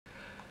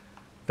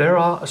There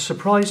are a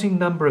surprising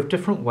number of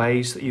different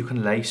ways that you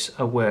can lace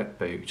a work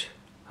boot,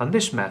 and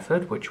this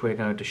method, which we're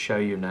going to show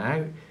you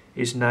now,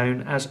 is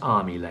known as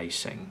army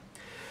lacing.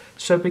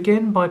 So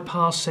begin by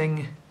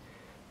passing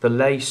the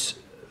lace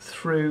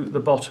through the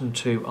bottom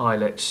two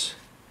eyelets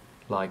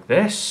like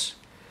this,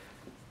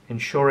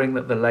 ensuring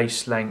that the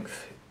lace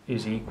length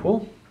is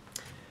equal.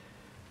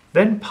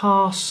 Then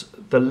pass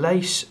the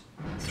lace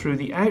through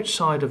the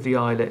outside of the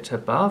eyelet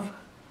above,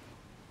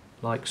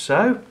 like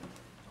so,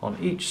 on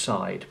each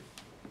side,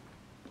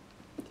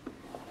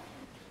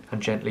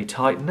 and gently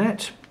tighten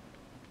it.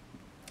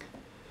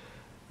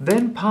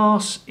 Then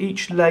pass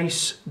each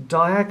lace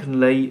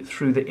diagonally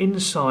through the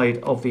inside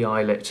of the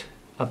eyelet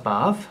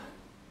above,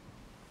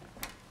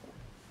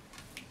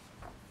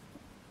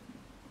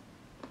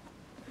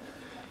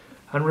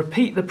 and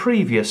repeat the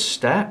previous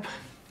step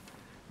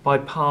by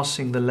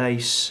passing the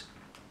lace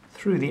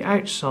through the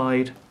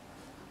outside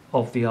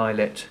of the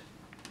eyelet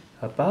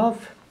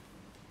above,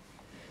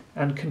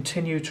 and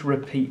continue to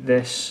repeat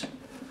this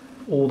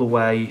all the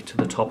way to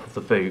the top of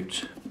the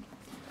boot.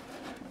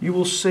 You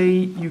will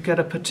see you get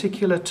a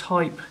particular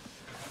type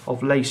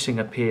of lacing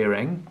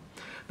appearing.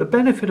 The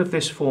benefit of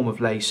this form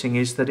of lacing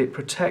is that it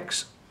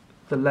protects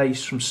the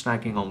lace from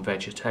snagging on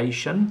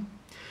vegetation.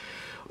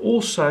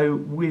 Also,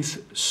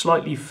 with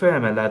slightly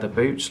firmer leather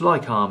boots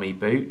like army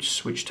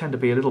boots, which tend to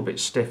be a little bit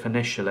stiff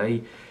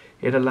initially,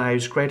 it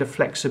allows greater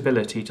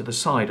flexibility to the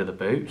side of the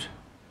boot.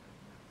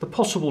 The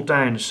possible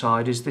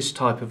downside is this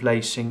type of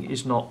lacing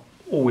is not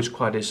always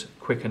quite as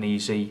quick and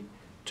easy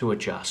to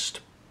adjust.